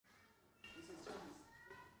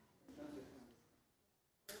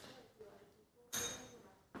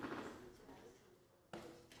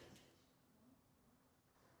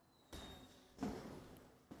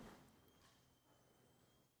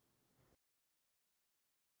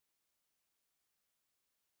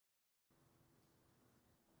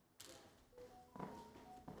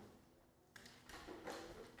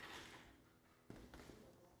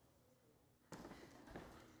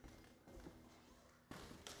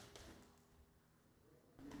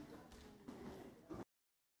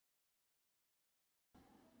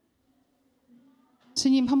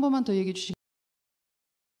스님 한 번만 더 얘기해 주시겠어요?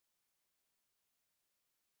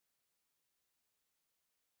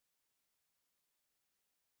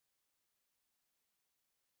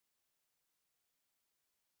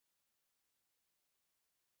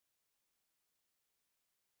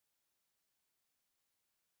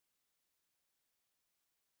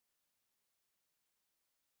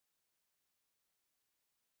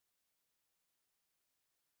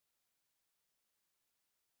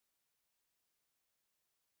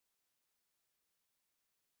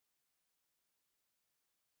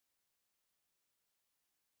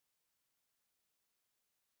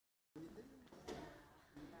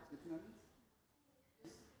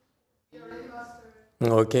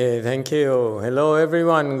 Okay, thank you. Hello,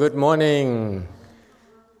 everyone. Good morning.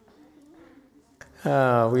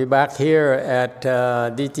 We're back here at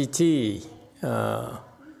DTT.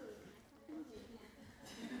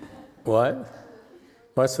 What?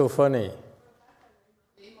 What's so funny?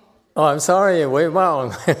 Oh, I'm sorry. Way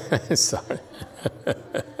wrong. Sorry.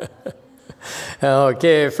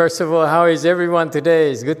 Okay, first of all, how is everyone today?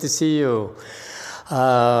 It's good to see you.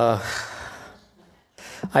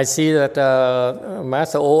 I see that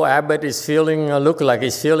Master O Abbott is look like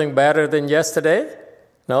he's feeling better than yesterday.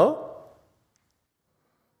 No?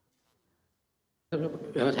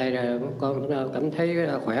 Thầy con cảm thấy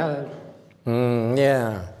khỏe hơn.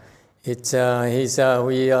 Yeah, it's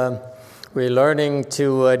we're learning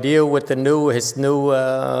to deal with his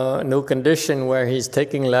new condition where he's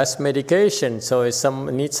taking less medication, so it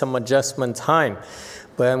needs some adjustment time.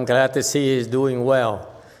 But I'm glad to see he's doing well.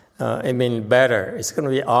 Better. It's going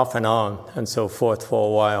to be off and on and so forth for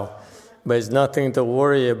a while. But it's nothing to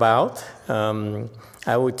worry about.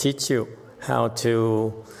 I will teach you how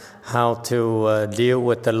to deal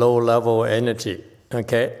with the low-level energy.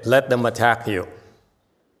 Okay? Let them attack you.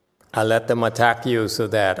 I let them attack you so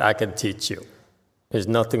that I can teach you. There's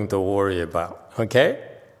nothing to worry about. Okay?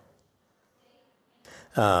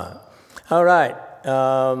 All right.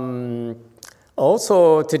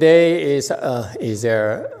 Also, today is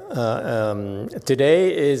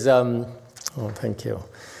thank you.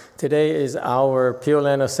 Today is our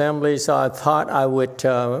Pureland Assembly, so I thought I would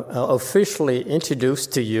officially introduce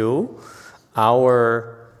to you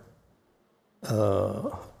our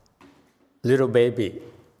little baby.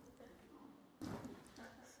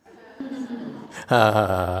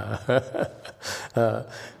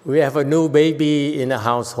 We have a new baby in the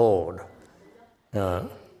household.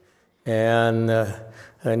 And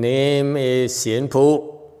her name is Xian Pu.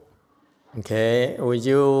 Okay, would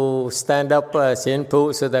you stand up, Xian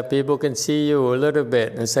Pu, so that people can see you a little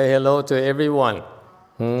bit and say hello to everyone?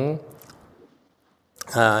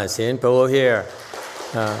 Xian Pu here.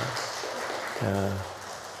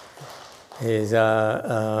 He's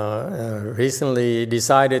recently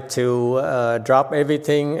decided to drop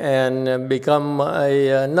everything and become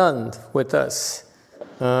a nun with us.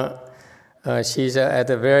 She's at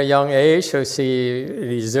a very young age, so she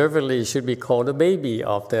deservedly should be called a baby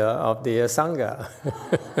of the Sangha.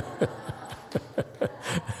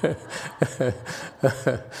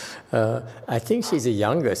 I think she's the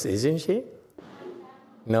youngest, isn't she?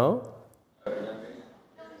 No?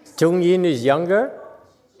 Chung Yin is younger?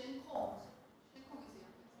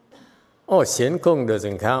 Oh, Xian Kong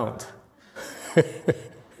doesn't count.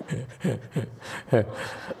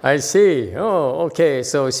 I see. Oh, okay.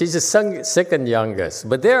 So she's the second youngest.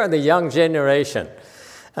 But they are the young generation,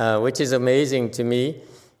 which is amazing to me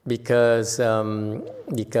because when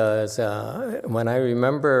I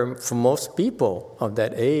remember, for most people of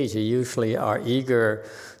that age, they usually are eager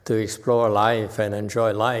to explore life and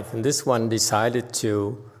enjoy life. And this one decided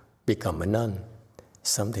to become a nun.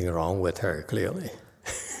 Something wrong with her, clearly.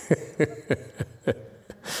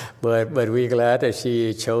 But we're glad that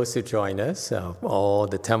she chose to join us, all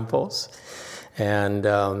the temples. And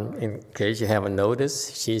in case you haven't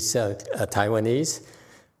noticed, she's a Taiwanese.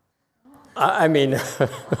 I mean,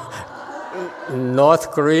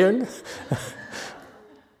 North Korean.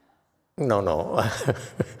 No.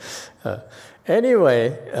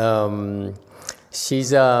 Anyway, I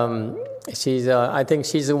think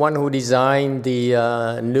she's the one who designed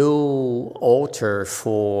the new altar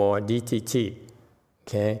for DTT.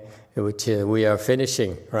 Okay, which we are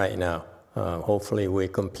finishing right now. Hopefully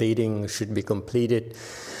should be completed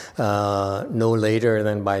no later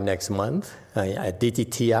than by next month. At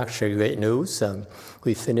DTT, actually, great news.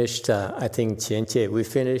 We finished, I think, we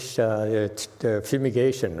finished the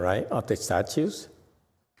fumigation, right, of the statues.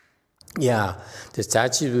 Yeah, the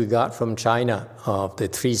statues we got from China of the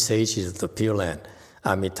three sages of the Pure Land,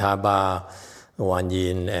 Amitabha, Wan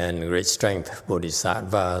Yin, and Great Strength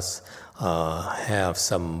Bodhisattvas, have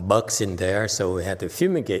some bugs in there, so we had to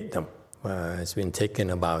fumigate them. It's been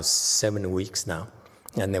taking about 7 weeks now.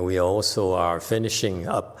 And then we also are finishing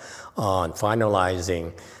up on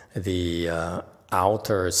finalizing the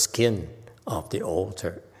outer skin of the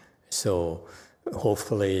altar. So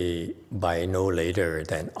hopefully by no later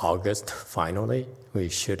than August, finally, we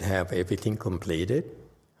should have everything completed.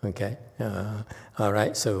 Okay? All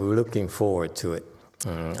right, so we're looking forward to it.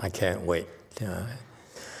 I can't wait.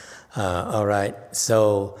 All right,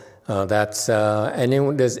 so that's...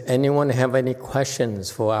 does anyone have any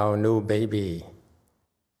questions for our new baby?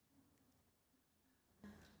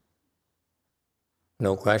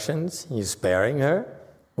 No questions? You sparing her?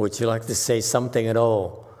 Would you like to say something at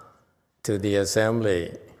all to the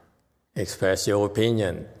assembly? Express your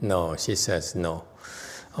opinion? No, she says no.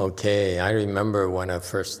 Okay, I remember when I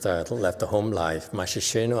first left the home life, Master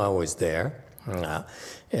Sheno, I was there.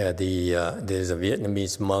 There's a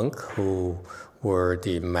Vietnamese monk who were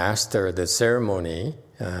the master of the ceremony,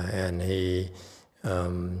 and he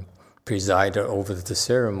presided over the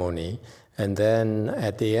ceremony. And then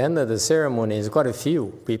at the end of the ceremony, there's quite a few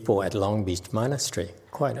people at Long Beach Monastery,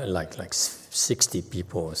 quite like 60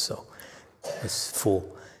 people or so. It's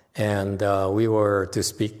full. And we were to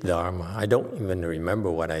speak Dharma. I don't even remember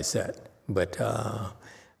what I said, but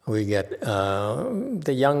we get,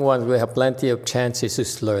 the young ones will have plenty of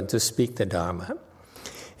chances to learn to speak the Dharma.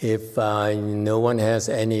 If no one has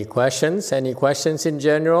any questions in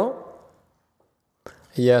general?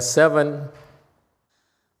 Yes, 7.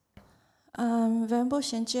 Venerable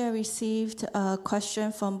Shenjie received a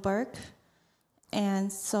question from Burke,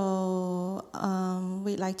 and so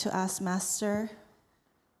we'd like to ask Master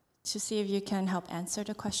to see if you can help answer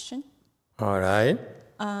the question. All right.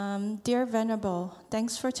 Dear Venerable,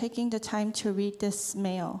 thanks for taking the time to read this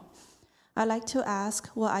mail. I'd like to ask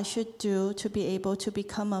what I should do to be able to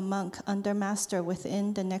become a monk under Master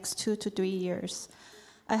within the next 2 to 3 years.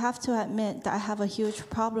 I have to admit that I have a huge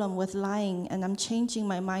problem with lying, and I'm changing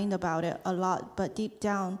my mind about it a lot, but deep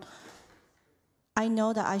down, I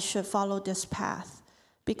know that I should follow this path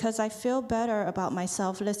because I feel better about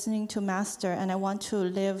myself listening to Master, and I want to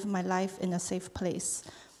live my life in a safe place.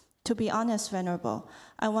 To be honest, Venerable,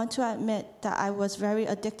 I want to admit that I was very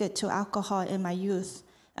addicted to alcohol in my youth,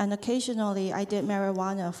 and occasionally I did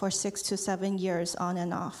marijuana for 6 to 7 years on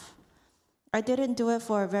and off. I didn't do it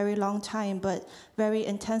for a very long time, but very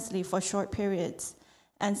intensely for short periods.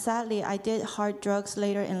 And sadly, I did hard drugs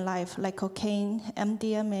later in life, like cocaine,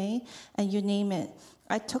 MDMA, and you name it.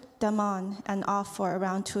 I took them on and off for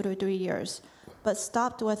around 2 to 3 years, but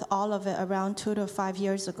stopped with all of it around 2 to 5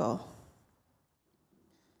 years ago.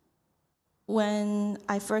 When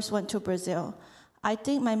I first went to Brazil, I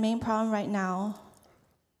think that's my main problem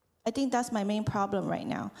right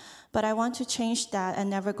now, but I want to change that and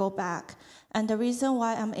never go back. And the reason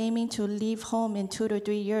why I'm aiming to leave home in 2 to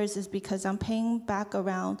 3 years is because I'm paying back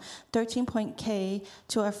around 13.K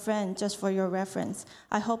to a friend just for your reference.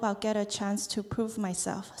 I hope I'll get a chance to prove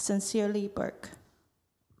myself. Sincerely, Burke.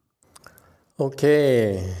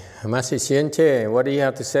 Okay, Master Xianche, what do you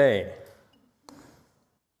have to say?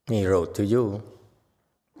 He wrote to you.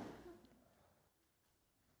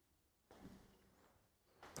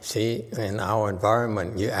 See, in our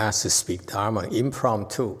environment, you ask to speak Dharma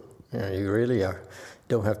impromptu. You really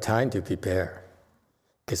don't have time to prepare,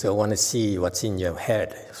 because I want to see what's in your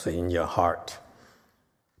head, so in your heart,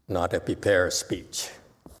 not a prepared speech.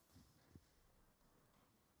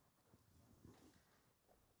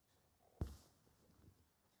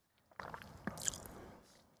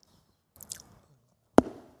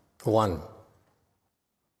 One.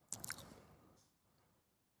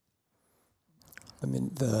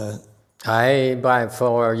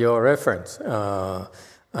 For your reference,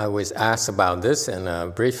 I was asked about this,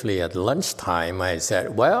 and briefly at lunchtime I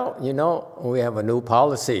said, well, we have a new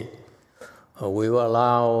policy. We will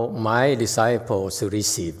allow my disciples to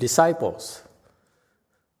receive disciples.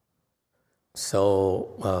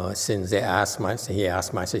 So since he asked Master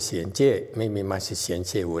Xianjie, maybe Master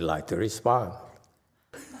Xianjie would like to respond.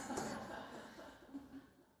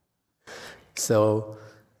 So,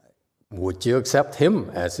 would you accept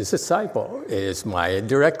him as his disciple? Is my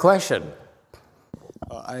direct question.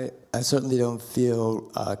 I certainly don't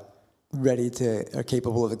feel ready to or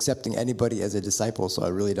capable of accepting anybody as a disciple, so I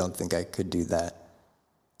really don't think I could do that.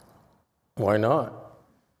 Why not?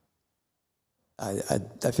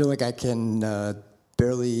 I feel like I can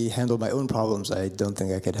barely handle my own problems. I don't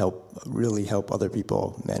think I could really help other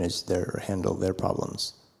people handle their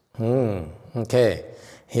problems. Okay.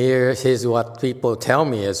 Here's what people tell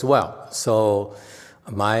me as well. So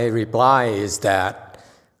my reply is that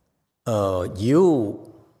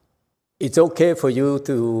you it's okay for you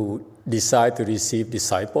to decide to receive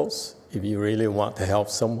disciples if you really want to help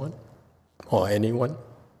someone or anyone.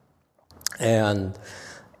 And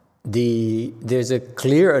there's a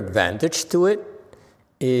clear advantage to it,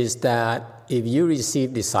 is that if you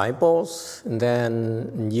receive disciples,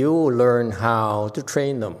 then you learn how to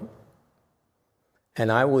train them.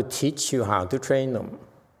 And I will teach you how to train them.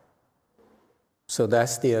 So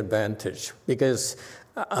that's the advantage. Because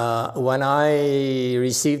when I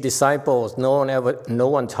received disciples, no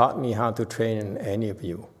one taught me how to train any of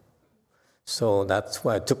you. So that's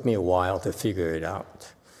why it took me a while to figure it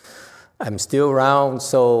out. I'm still around,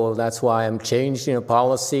 so that's why I'm changing the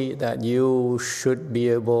policy that you should be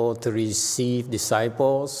able to receive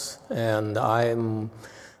disciples, and I'm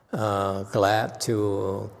glad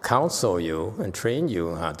to counsel you and train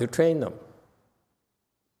you how to train them.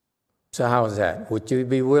 So how's that? Would you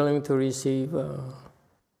be willing to receive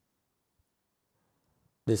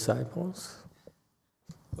disciples?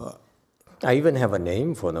 I even have a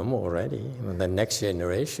name for them already, the next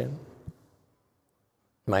generation.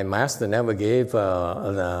 My master never gave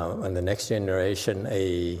the next generation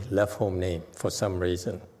a left home name for some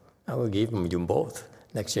reason. I will give them you both.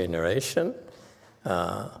 Next generation,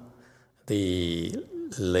 the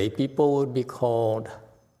lay people would be called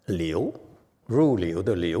Liu, Ru Liu,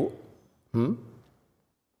 the Liu.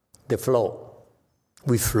 The flow.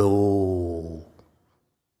 We flow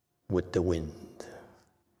with the wind.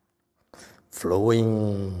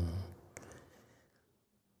 Flowing,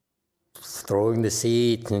 throwing the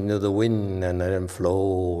seed into the wind and then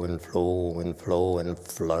flow and flow and flow and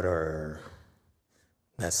flutter.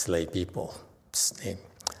 That's lay people.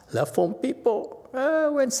 Left home people,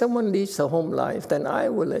 when someone leaves the home life, then I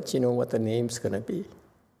will let you know what the name's going to be.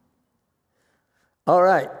 All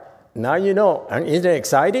right, now you know. And isn't it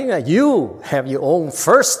exciting? You have your own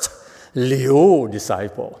first Liu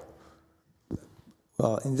disciple.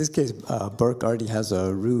 Well, in this case, Burke already has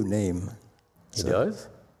a Ru name. He does?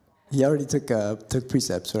 He already took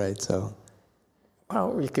precepts, right? So, well,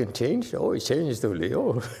 we can change. Always change to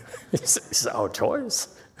Leo. It's our choice.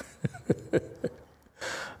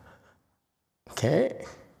 Okay.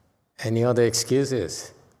 Any other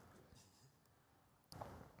excuses?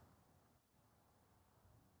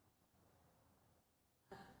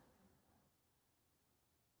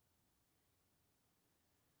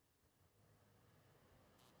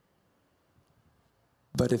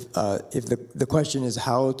 but if the question is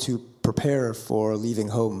how to prepare for leaving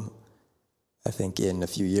home, I think in a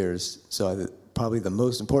few years. So probably the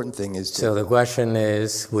most important thing is to... So the question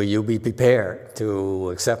is, will you be prepared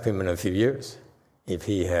to accept him in a few years if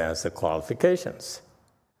he has the qualifications?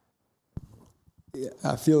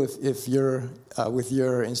 I feel if you're with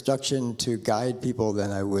your instruction to guide people,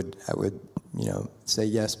 then I would say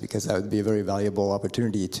yes, because that would be a very valuable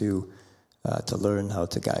opportunity to learn how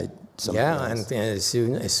to guide someone else.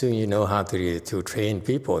 And as soon you know how to train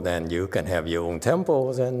people, then you can have your own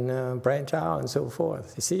temples and branch out and so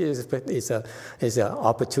forth. You see, it's an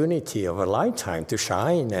opportunity of a lifetime to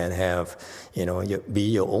shine and have, be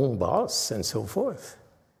your own boss and so forth.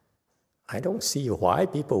 I don't see why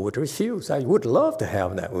people would refuse. I would love to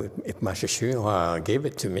have that if Master Xu gave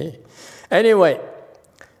it to me. Anyway,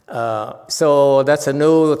 so that's a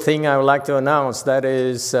new thing I would like to announce. That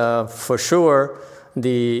is, for sure,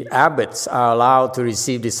 the abbots are allowed to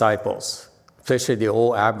receive disciples, especially the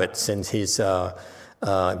old abbot, since he's,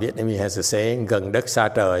 Vietnamese has a saying, gần đất xa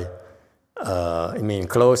trời. I mean,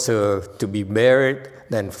 closer to be buried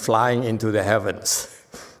than flying into the heavens,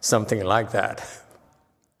 something like that.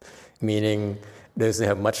 Meaning, doesn't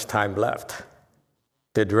have much time left.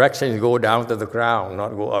 The direction is go down to the ground,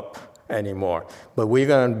 not go up anymore. But we're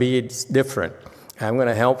going to be different. I'm going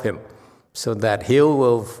to help him so that he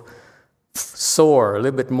will soar a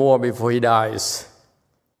little bit more before he dies.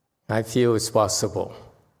 I feel it's possible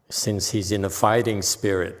since he's in a fighting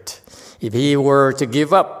spirit. If he were to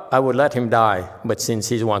give up, I would let him die. But since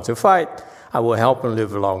he wants to fight, I will help him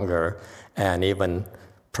live longer and even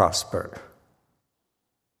prosper.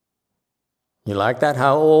 You like that?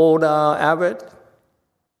 How old, Abbott?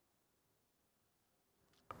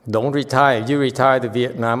 Don't retire. If you retire to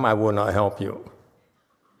Vietnam, I will not help you.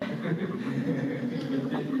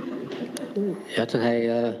 Dạ thưa Thầy,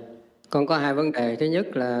 con có hai vấn đề. Thứ nhất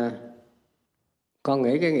là con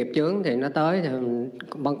nghĩ cái nghiệp chướng thì nó tới, thì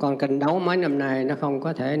bọn con canh đấu mấy năm nay nó không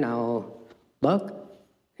có thể nào bớt.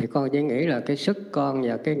 Thì con chỉ nghĩ là cái sức con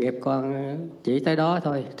và cái nghiệp con chỉ tới đó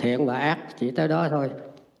thôi, thiện và ác chỉ tới đó thôi.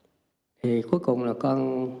 Thì cuối cùng là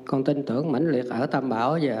con tin tưởng mãnh liệt ở Tam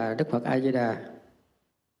Bảo và Đức Phật A Di Đà.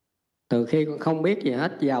 Từ khi con không biết gì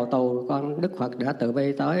hết, vào tù Đức Phật đã từ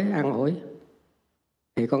bi tới an ủi.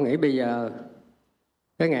 Thì con nghĩ bây giờ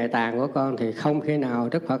cái ngày tàn của con thì không khi nào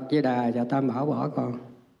Đức Phật Di Đà và Tam Bảo bỏ con.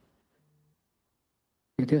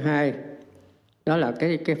 Thì thứ hai, đó là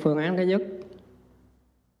cái phương án thứ nhất.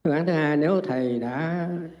 Phương án thứ hai, nếu thầy đã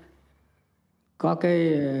có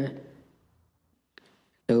cái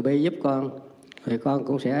từ bi giúp con thì con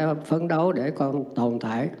cũng sẽ phấn đấu để con tồn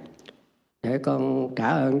tại, để con trả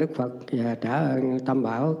ơn Đức Phật và trả ơn Tam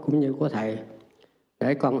Bảo cũng như của thầy,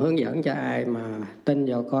 để con hướng dẫn cho ai mà tin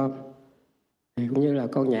vào con. Thì cũng như là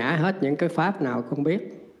con nhả hết những cái pháp nào con biết,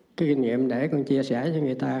 cái kinh nghiệm để con chia sẻ cho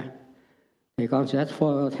người ta. Thì con sẽ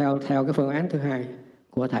theo cái phương án thứ hai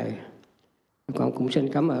của thầy. Con cũng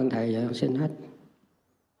xin cảm ơn thầy và xin hết.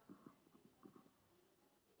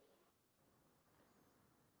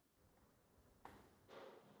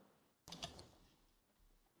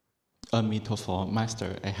 Amitabha,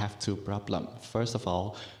 Master, I have two problems. First of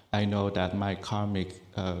all, I know that my karmic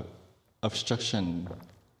obstruction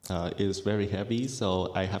is very heavy,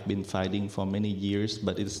 so I have been fighting for many years,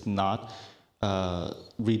 but it's not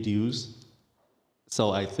reduced.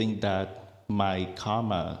 So I think that my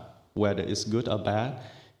karma, whether it's good or bad,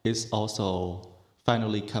 is also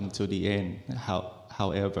finally come to the end.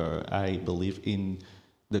 However, I believe in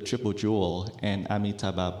the Triple Jewel and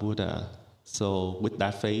Amitabha Buddha. So with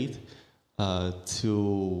that faith,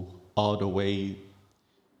 to all the way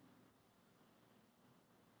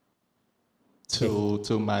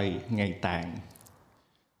to my ngày tàn,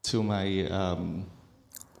 to my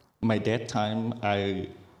my death time, I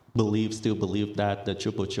still believe that the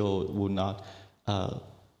Triple Jewel will not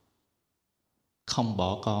không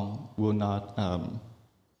bỏ con, will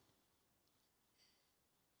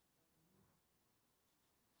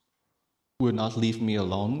not leave me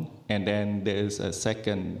alone. And then there's a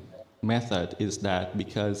second method, is that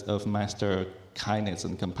because of Master kindness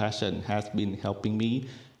and compassion has been helping me,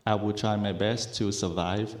 I will try my best to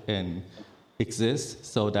survive and exist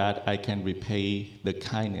so that I can repay the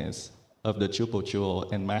kindness of the Triple Jewel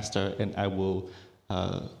and Master, and I will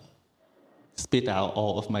spit out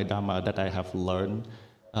all of my Dharma that I have learned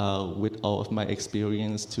with all of my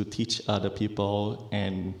experience to teach other people,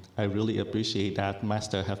 and I really appreciate that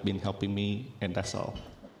Master have been helping me, and that's all.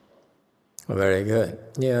 Very good.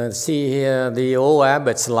 Yeah, see, the old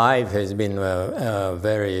abbot's life has been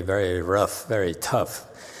very, very rough, very tough.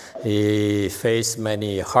 He faced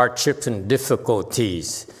many hardships and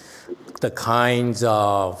difficulties, the kinds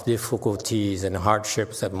of difficulties and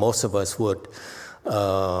hardships that most of us would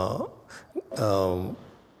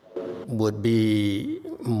be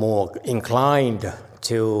more inclined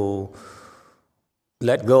to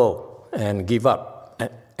let go and give up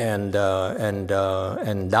and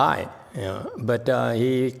die. But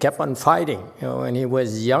he kept on fighting. When he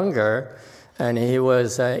was younger and he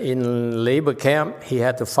was in labor camp, he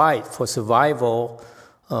had to fight for survival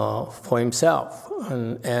for himself,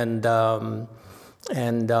 and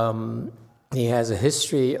he has a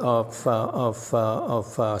history of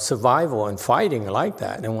survival and fighting like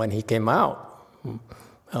that. And when he came out,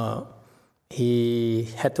 he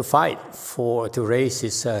had to fight to raise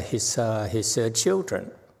his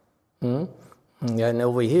children. And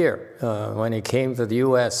over here, when he came to the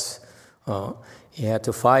U.S., he had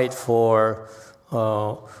to fight for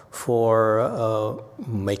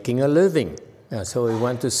making a living. So he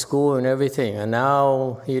went to school and everything, and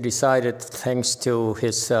now he decided, thanks to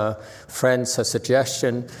his friend's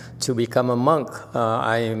suggestion, to become a monk.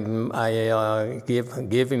 I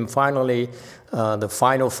give him finally the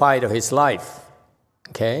final fight of his life.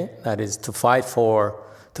 Okay, that is to fight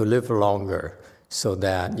to live longer, so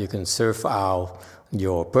that you can serve out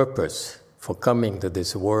your purpose for coming to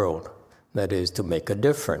this world. That is to make a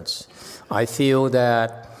difference. I feel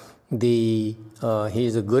that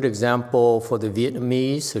he's a good example for the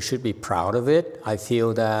Vietnamese who should be proud of it. I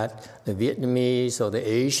feel that the Vietnamese or the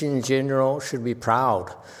Asian in general should be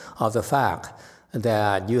proud of the fact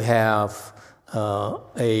that you have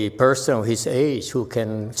a person of his age who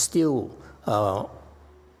can still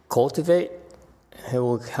cultivate,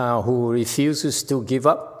 who refuses to give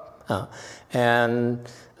up. And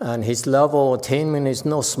his level of attainment is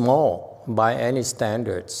not small by any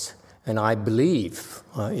standards. And I believe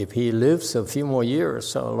if he lives a few more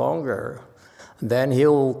years or longer, then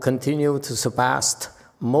he'll continue to surpass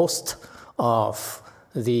most of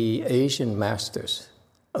the Asian masters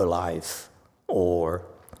alive, or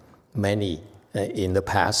many in the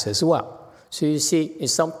past as well. So you see,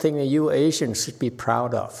 it's something that you Asians should be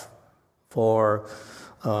proud of for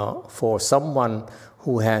someone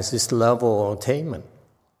who has this level of attainment.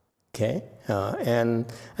 Okay? And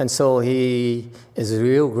so he is a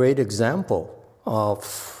real great example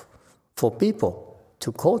for people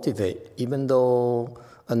to cultivate, even though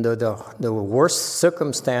under the worst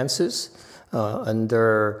circumstances,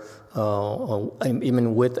 even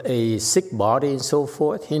with a sick body and so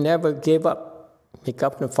forth, he never gave up. He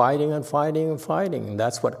kept on fighting and fighting and fighting. And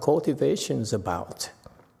that's what cultivation is about.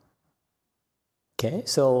 Okay,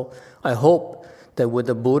 so I hope that with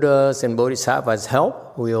the Buddha's and Bodhisattva's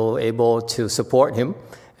help, we'll be able to support him,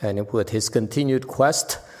 and with his continued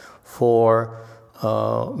quest for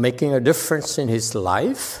making a difference in his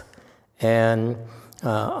life. And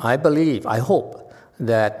I hope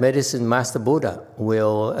that Medicine Master Buddha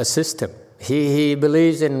will assist him. He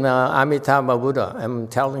believes in Amitabha Buddha. I'm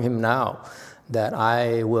telling him now that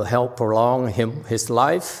I will help prolong his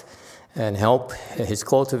life and help his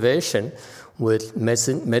cultivation with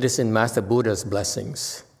Medicine Master Buddha's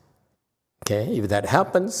blessings. Okay, if that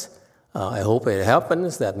happens, I hope it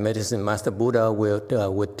happens, that Medicine Master Buddha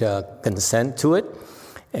would consent to it,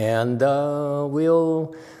 and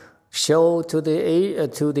will show to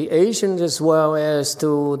the Asians as well as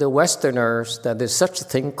to the Westerners that there's such a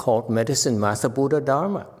thing called Medicine Master Buddha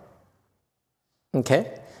Dharma.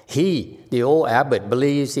 Okay? He, the old abbot,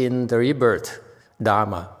 believes in the rebirth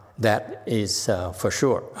Dharma. That is for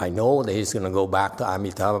sure. I know that he's going to go back to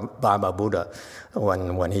Amitabha Buddha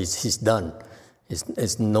when he's done.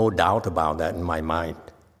 There's no doubt about that in my mind.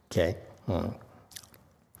 Okay?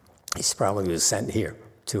 He's probably sent here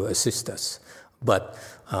to assist us. But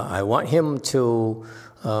I want him to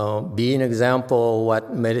be an example of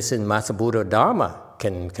what Medicine Master Buddha Dharma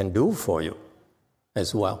can do for you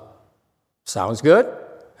as well. Sounds good?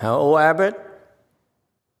 How old abbot?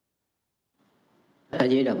 A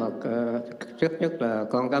Di Đà Phật, trước nhất là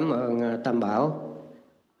con cảm ơn Tam Bảo.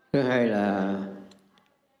 Thứ hai là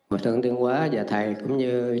Hòa Thượng Tiên Hóa và Thầy cũng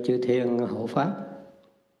như chư Thiên hộ Pháp,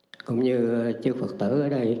 cũng như chư Phật tử ở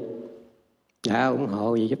đây đã ủng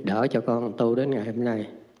hộ và giúp đỡ cho con tu đến ngày hôm nay.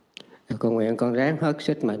 Con nguyện con ráng hết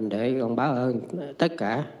sức mình để con báo ơn tất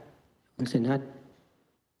cả. Con xin hết.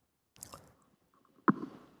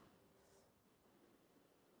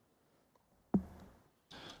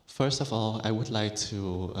 First of all, I would like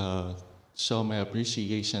to show my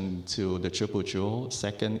appreciation to the Triple Jewel.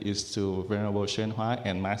 Second is to Venerable Xuanhua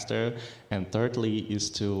and Master. And thirdly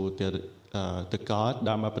is to the God,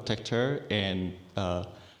 Dharma Protector, and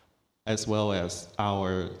as well as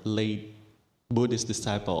our late Buddhist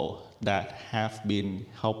disciple that have been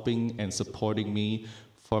helping and supporting me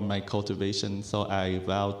for my cultivation. So I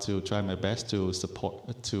vow to try my best to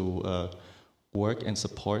work and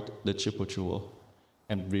support the Triple Jewel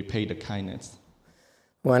and repay the kindness.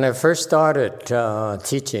 When I first started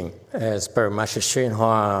teaching, as per Master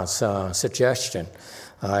Xuanhua's suggestion,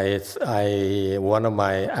 one of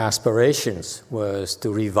my aspirations was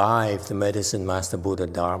to revive the Medicine Master Buddha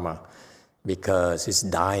Dharma, because it's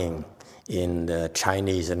dying in the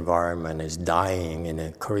Chinese environment, it's dying in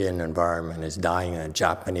a Korean environment, it's dying in a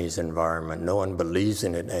Japanese environment. No one believes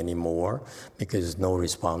in it anymore because there's no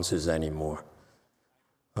responses anymore.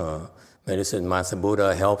 Medicine Master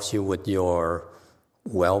Buddha helps you with your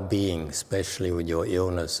well-being, especially with your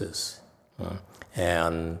illnesses.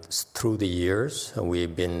 And through the years,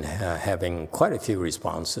 we've been having quite a few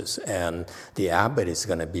responses, and the abbot is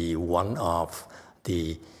going to be one of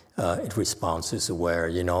the responses where,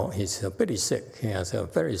 he's pretty sick. He has a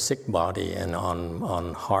very sick body and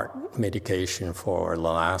on heart medication for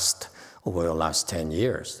over the last 10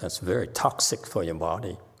 years. That's very toxic for your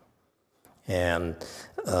body. And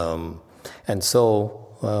so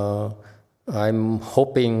I'm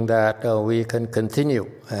hoping that we can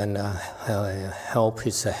continue and help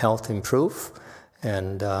his health improve,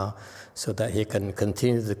 and so that he can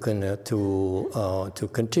continue to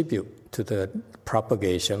contribute to the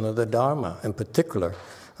propagation of the Dharma, in particular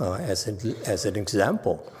as an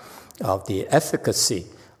example of the efficacy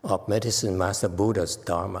of Medicine Master Buddha's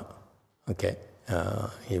Dharma. Okay,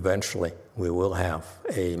 eventually we will have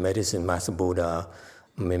a Medicine Master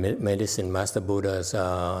Buddha's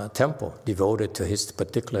temple devoted to his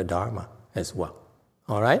particular Dharma as well.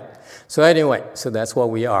 All right? So anyway, so that's what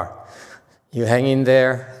we are. You hang in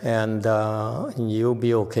there, and you'll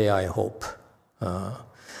be okay, I hope.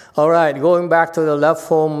 All right, going back to the left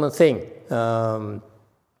home thing. I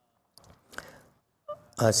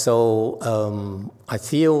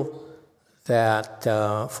feel that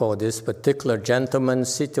for this particular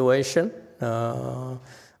gentleman's situation,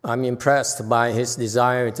 I'm impressed by his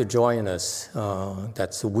desire to join us.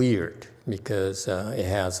 That's weird, because it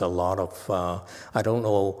has a lot of, I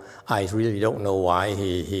really don't know why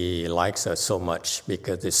he likes us so much,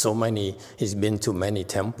 because there's so many, he's been to many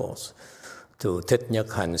temples, to Thich Nhat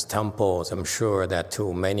Hanh's temples, I'm sure that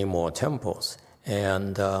to many more temples.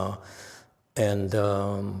 And And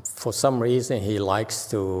for some reason, he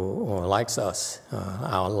likes us,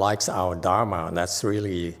 likes our Dharma. That's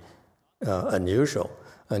really unusual.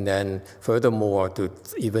 And then furthermore, to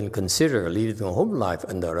even consider leading a home life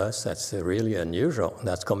under us, that's really unusual.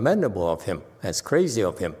 That's commendable of him. That's crazy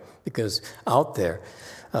of him. Because out there,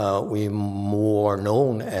 we're more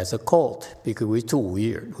known as a cult because we're too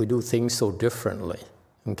weird. We do things so differently,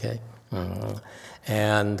 okay?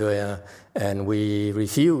 And we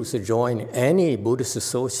refuse to join any Buddhist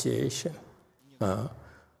association.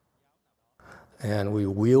 And we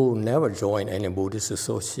will never join any Buddhist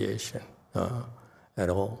association at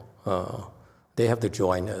all. They have to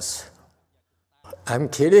join us. I'm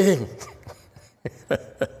kidding.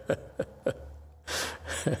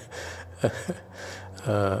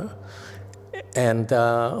 And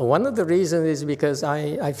one of the reasons is because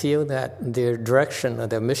I feel that their direction or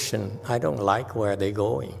their mission, I don't like where they're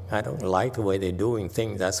going. I don't like the way they're doing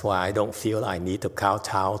things. That's why I don't feel I need to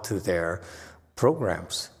kowtow to their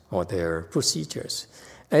programs or their procedures.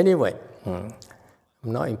 Anyway, I'm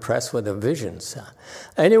not impressed with the visions.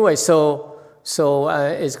 Anyway, so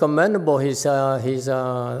it's commendable. He's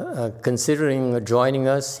considering joining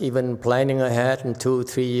us, even planning ahead in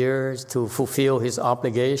 2-3 years to fulfill his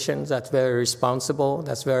obligations. That's very responsible.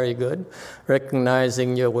 That's very good.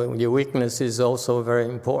 Recognizing your weakness is also very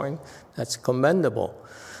important. That's commendable.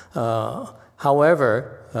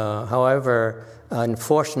 However,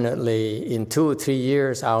 unfortunately, in 2 or 3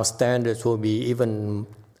 years, our standards will be even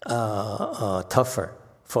tougher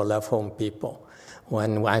for left home people.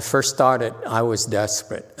 When I first started, I was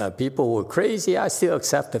desperate. People were crazy. I still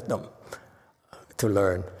accepted them to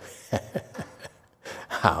learn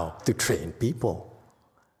how to train people.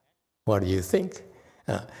 What do you think?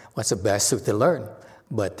 What's the best way to learn?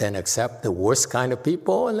 But then accept the worst kind of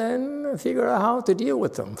people and then figure out how to deal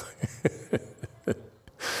with them.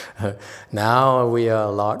 Now we are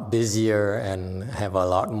a lot busier and have a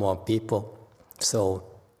lot more people. So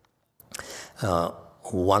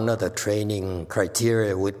one of the training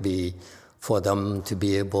criteria would be for them to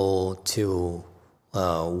be able to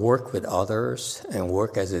work with others and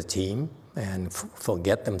work as a team and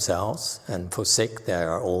forget themselves and forsake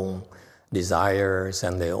their own desires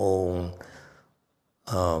and their own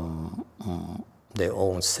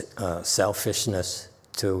selfishness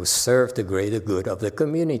to serve the greater good of the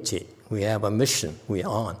community. We have a mission. We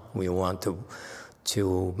want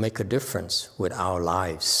to make a difference with our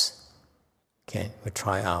lives. Okay, we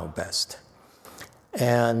try our best.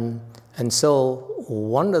 And so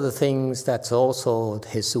one of the things that's also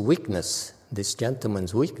his weakness, this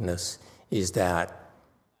gentleman's weakness, is that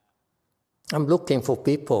I'm looking for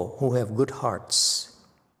people who have good hearts.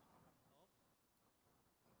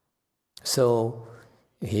 So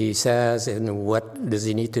he says, and what does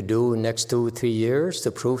he need to do next 2 or 3 years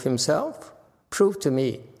to prove himself? Prove to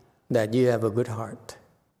me that you have a good heart.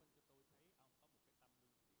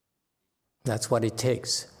 That's what it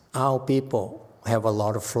takes. Our people have a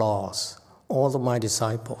lot of flaws. All of my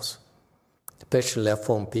disciples, especially left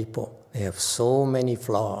home people, they have so many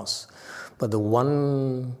flaws. But the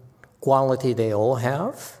one quality they all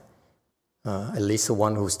have, at least the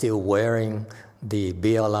one who's still wearing the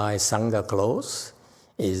BLI Sangha clothes,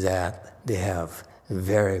 is that they have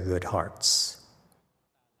very good hearts.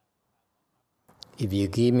 If you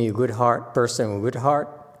give me a good heart, person with a good heart,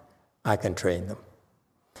 I can train them.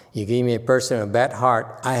 You give me a person with a bad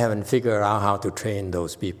heart, I haven't figured out how to train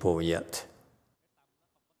those people yet.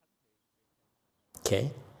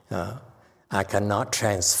 Okay? I cannot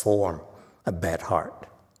transform a bad heart.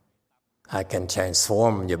 I can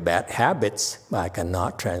transform your bad habits, but I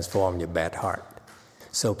cannot transform your bad heart.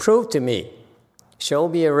 So prove to me, show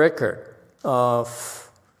me a record of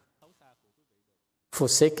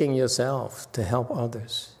forsaking yourself to help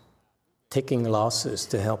others, taking losses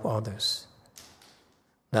to help others.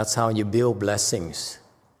 That's how you build blessings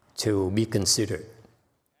to be considered.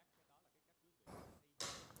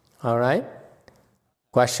 All right?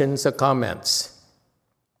 Questions or comments?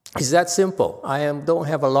 It's that simple. I don't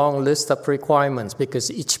have a long list of requirements because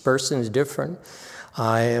each person is different.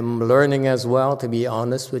 I am learning as well, to be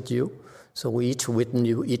honest with you. So each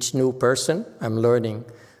new person, I'm learning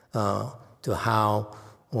I'm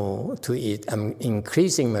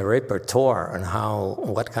increasing my repertoire on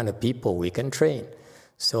what kind of people we can train.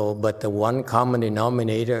 So, but the one common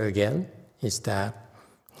denominator again is that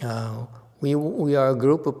we are a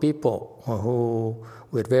group of people who,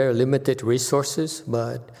 with very limited resources,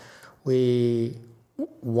 but we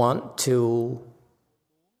want to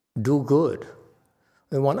do good.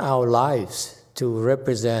 We want our lives to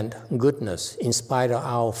represent goodness in spite of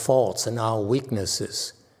our faults and our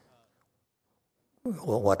weaknesses.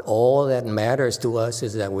 What all that matters to us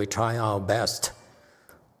is that we try our best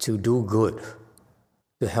to do good,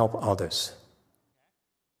 to help others.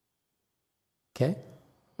 Okay?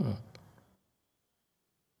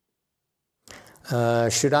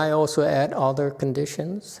 Should I also add other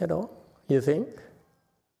conditions at all, you think?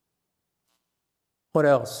 What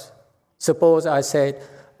else? Suppose I said,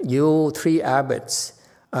 you 3 abbots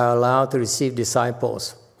are allowed to receive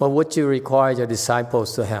disciples. What would you require your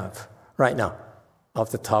disciples to have right now,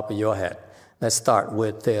 off the top of your head? Let's start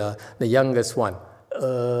with the youngest one.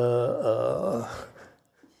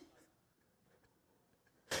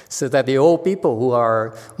 So that the old people who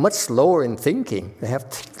are much slower in thinking, they have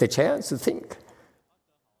the chance to think.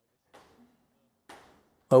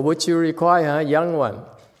 What would you require, young one?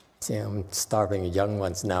 See, I'm starving young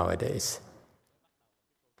ones nowadays.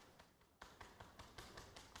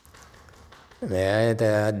 Yeah,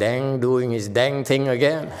 the dang doing his dang thing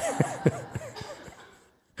again.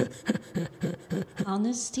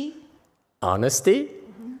 Honesty. Honesty?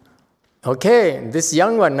 Okay, this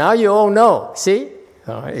young one, now you all know. See?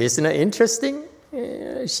 Isn't it interesting?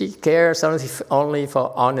 She cares only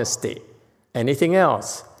for honesty. Anything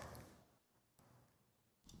else?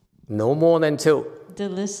 No more than 2. The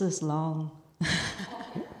list is long.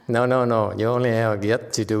 No. You only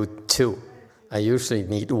get to do 2. I usually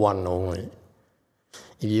need 1 only.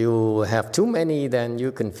 If you have too many, then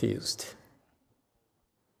you're confused.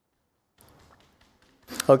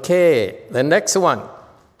 Okay, the next one.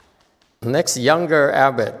 Next younger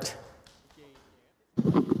abbot.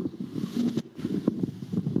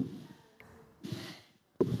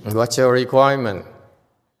 What's your requirement?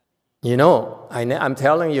 You know, I'm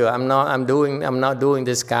telling you, I'm not doing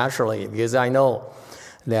this casually, because I know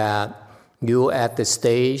that you at the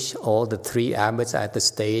stage, all the 3 abbots at the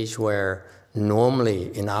stage where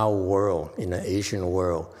normally in our world, in the Asian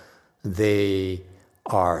world, they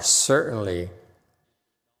are certainly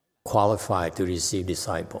qualified to receive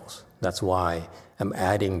disciples. That's why I'm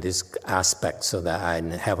adding this aspect so that I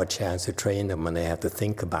have a chance to train them when they have to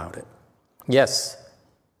think about it. Yes.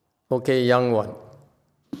 Okay, young one.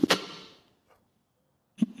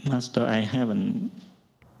 Master, I haven't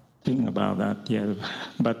think about that yet.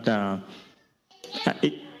 But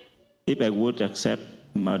if I would accept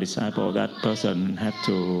my disciple, that person had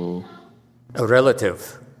to... A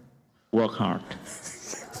relative. Work hard.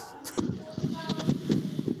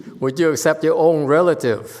 Would you accept your own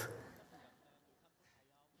relative?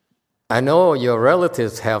 I know your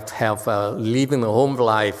relatives have living a home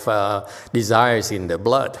life desires in the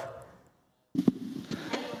blood.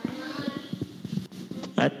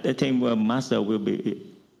 I think Master will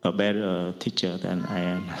be a better teacher than I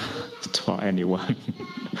am for anyone,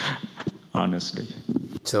 honestly.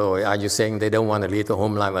 So are you saying they don't want to lead the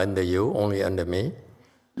home life under you, only under me?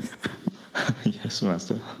 Yes,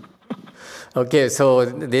 Master. Okay, so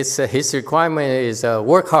this his requirement is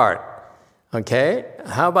work hard. Okay,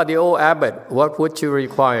 how about the old abbot? What would you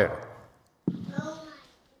require?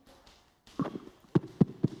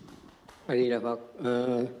 Đi Đà Phật,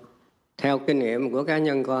 theo kinh nghiệm của cá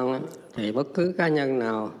nhân con á, thì bất cứ cá nhân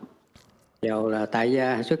nào, dầu là tại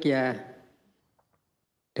gia hay xuất gia,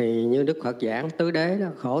 thì như Đức Phật giảng tứ đế đó,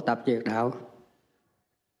 khổ tập diệt đạo,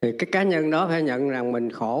 thì cái cá nhân đó phải nhận rằng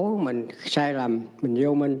mình khổ, mình sai lầm, mình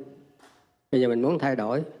vô minh, bây giờ mình muốn thay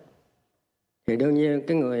đổi, thì đương nhiên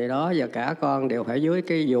cái người đó và cả con đều phải dưới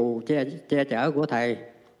cái dù che chở của thầy.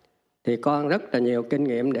 Thì con rất là nhiều kinh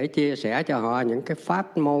nghiệm để chia sẻ cho họ những cái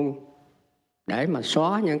pháp môn để mà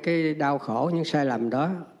xóa những cái đau khổ, những sai lầm đó.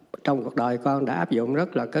 Trong cuộc đời con đã áp dụng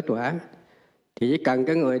rất là kết quả. Thì chỉ cần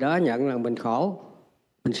cái người đó nhận là mình khổ,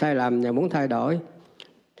 mình sai lầm và muốn thay đổi,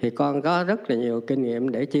 thì con có rất là nhiều kinh nghiệm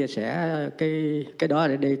để chia sẻ cái đó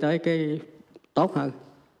để đi tới cái tốt hơn.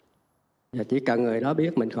 Và chỉ cần người đó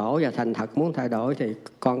biết mình khổ và thành thật muốn thay đổi thì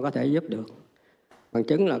con có thể giúp được. Bằng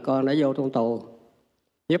chứng là con đã vô trong tù,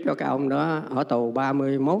 giúp cho cái ông đó ở tù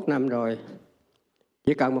 31 năm rồi.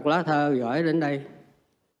 Chỉ cần một lá thơ gửi đến đây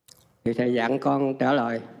thì thầy dặn con trả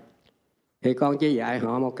lời. Thì con chỉ dạy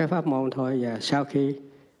họ một cái pháp môn thôi. Và sau khi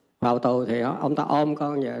vào tù thì ông ta ôm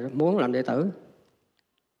con và muốn làm đệ tử.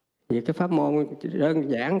 Vì cái pháp môn đơn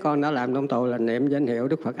giản con đã làm trong tù là niệm danh hiệu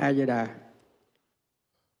Đức Phật A Di Đà.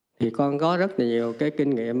 Thì con có rất là nhiều cái kinh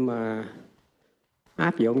nghiệm mà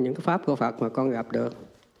áp dụng những cái pháp của Phật mà con gặp được.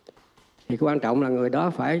 Thì quan trọng là người đó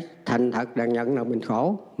phải thành thật rằng nhận là mình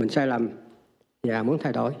khổ, mình sai lầm và muốn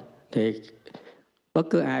thay đổi. Thì bất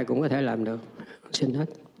cứ ai cũng có thể làm được. Xin hết.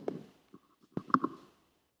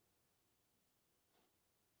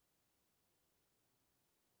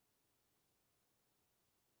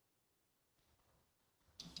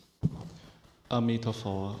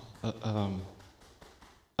 Amitabha,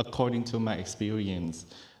 according to my experience,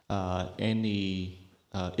 any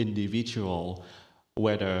individual,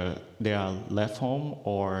 whether they are left home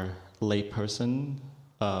or lay person,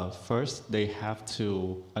 first they have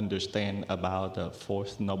to understand about the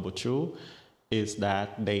fourth noble truth, is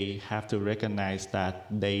that they have to recognize that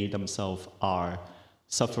they themselves are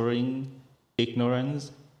suffering,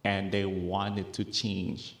 ignorance, and they want it to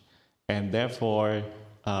change. And therefore,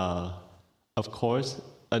 of course,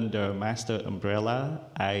 under Master umbrella,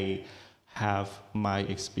 I have my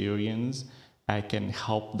experience. I can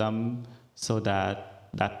help them so that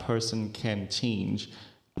that person can change.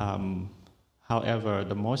 However,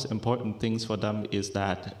 the most important things for them is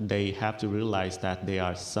that they have to realize that they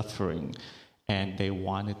are suffering and they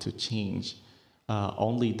wanted to change.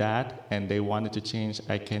 Only that, and they wanted to change,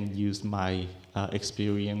 I can use my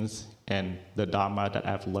experience and the Dharma that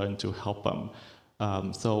I've learned to help them.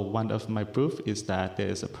 So one of my proof is that there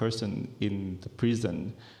is a person in the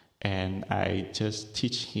prison, and I just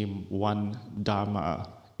teach him one Dharma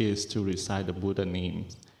is to recite the Buddha name.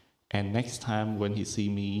 And next time when he see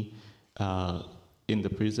me in the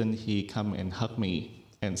prison, he come and hug me.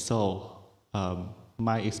 And so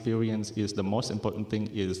my experience is the most important thing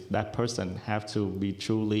is that person have to be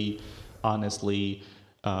truly, honestly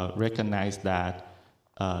recognize that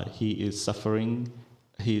he is suffering,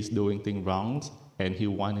 he's doing things wrong, and he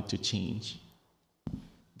wanted to change.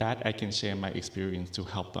 That I can share my experience to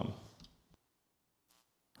help them.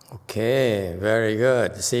 Okay, very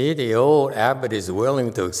good. See, the old abbot is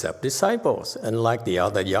willing to accept disciples, unlike the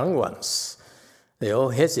other young ones. They're all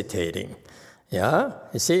hesitating. Yeah,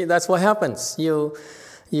 you see, that's what happens. He has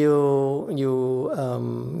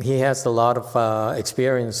a lot of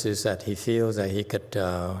experiences that he feels that he could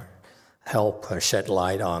help shed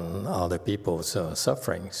light on other people's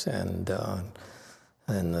sufferings and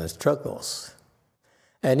struggles.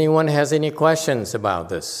 Anyone has any questions about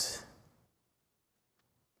this?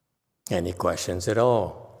 Any questions at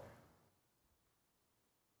all?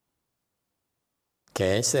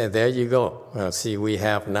 Okay, so there you go. See, we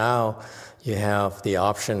have now, you have the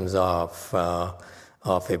options of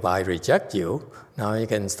if I reject you, now you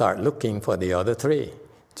can start looking for the other three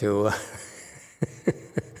to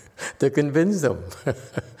to convince them.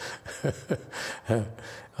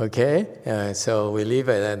 Okay, so we leave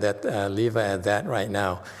it at that right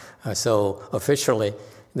now. So officially,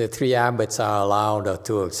 the three abbots are allowed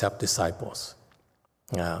to accept disciples,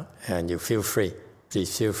 and you feel free.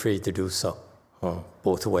 Please feel free to do so,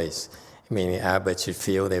 both ways. Meaning, abbots should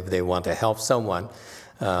feel that if they want to help someone.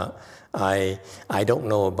 I don't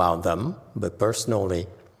know about them, but personally,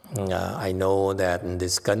 I know that in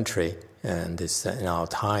this country and in our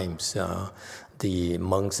times, the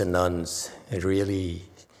monks and nuns really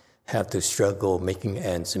have to struggle making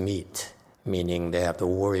ends meet. Meaning, they have to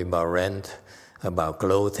worry about rent, about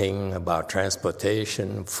clothing, about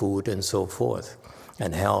transportation, food, and so forth,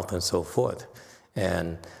 and health, and so forth.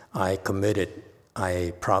 And I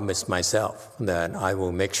promised myself that I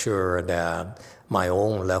will make sure that my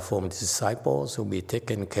own left home disciples will be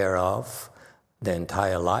taken care of the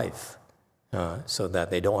entire life, so that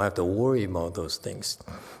they don't have to worry about those things.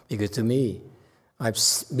 Because to me, I've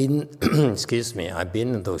been, I've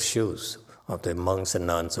been in those shoes of the monks and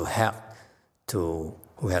nuns who had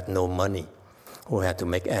no money, who had to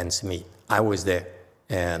make ends meet. I was there,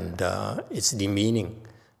 and it's demeaning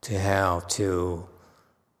to have to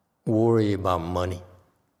worry about money.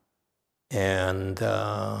 And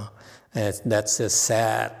that's the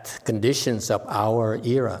sad conditions of our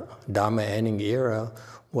era, Dharma ending era,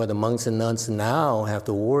 where the monks and nuns now have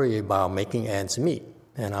to worry about making ends meet.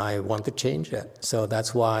 And I want to change that. So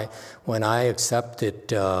that's why when I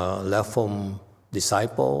accepted left home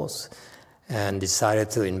disciples and decided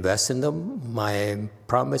to invest in them, I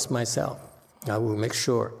promised myself I will make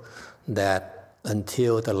sure that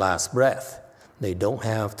until the last breath, they don't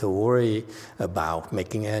have to worry about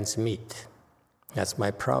making ends meet. That's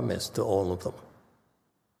my promise to all of them.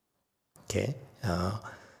 Okay,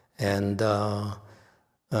 and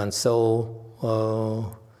so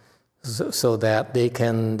that they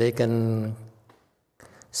can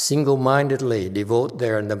single-mindedly devote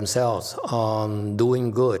themselves on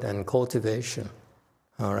doing good and cultivation.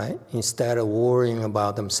 All right, instead of worrying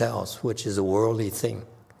about themselves, which is a worldly thing.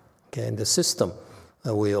 Okay, and the system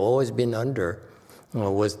that we've always been under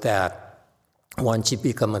was that once you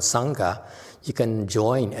become a sangha, you can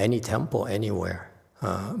join any temple anywhere,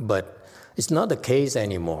 but it's not the case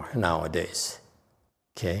anymore nowadays.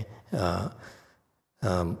 Okay,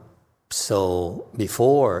 so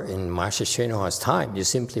before in Master Shenoha's time, you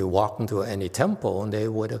simply walk into any temple and they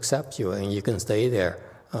would accept you, and you can stay there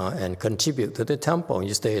and contribute to the temple.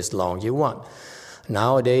 You stay as long as you want.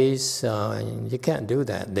 Nowadays, you can't do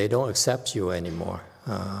that. They don't accept you anymore.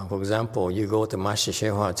 For example, you go to Master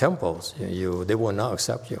Shehua temples, they will not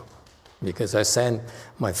accept you. Because I sent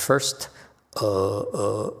my first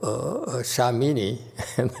Shamini,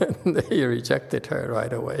 and then they rejected her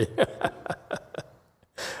right away.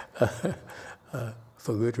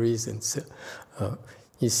 For good reasons.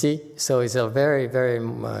 You see, so it's a very, very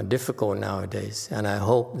difficult nowadays. And I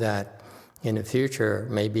hope that in the future,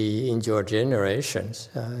 maybe in your generations,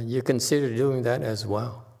 you consider doing that as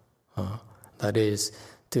well. That is,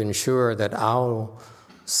 to ensure that our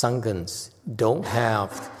Sanghas don't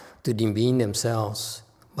have to demean themselves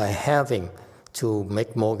by having to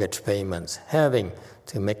make mortgage payments, having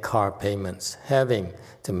to make car payments, having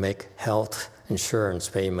to make health insurance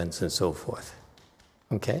payments, and so forth.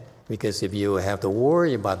 Okay? Because if you have to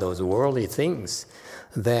worry about those worldly things,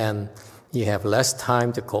 then you have less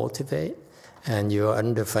time to cultivate, and you're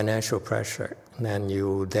under financial pressure. And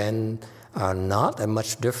you then are not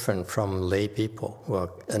much different from lay people who are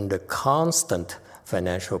under constant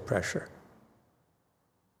financial pressure.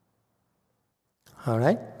 All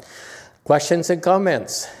right? Questions and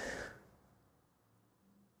comments?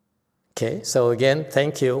 Okay, so again,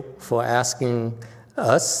 thank you for asking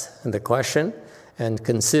us the question and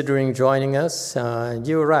considering joining us.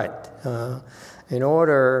 You're right. In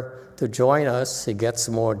order to join us, it gets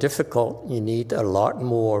more difficult. You need a lot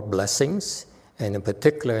more blessings. And in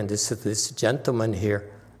particular, and this gentleman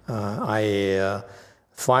here, I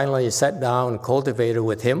finally sat down and cultivated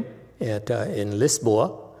with him in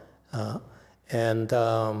Lisboa. And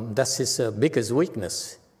that's his biggest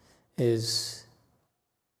weakness, is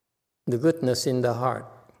the goodness in the heart.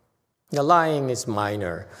 The lying is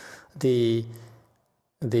minor. The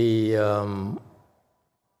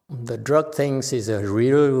drug things is a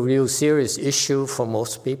real serious issue for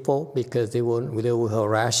most people, because they will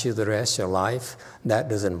harass you the rest of your life. That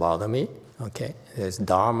doesn't bother me. Okay, there's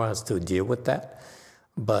Dharma to deal with that.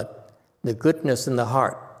 But the goodness in the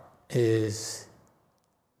heart is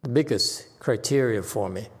the biggest criteria for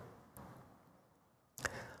me.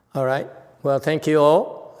 All right. Well, thank you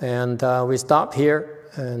all. And we stop here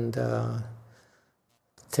and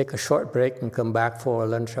take a short break and come back for a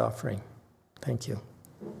lunch offering. Thank you.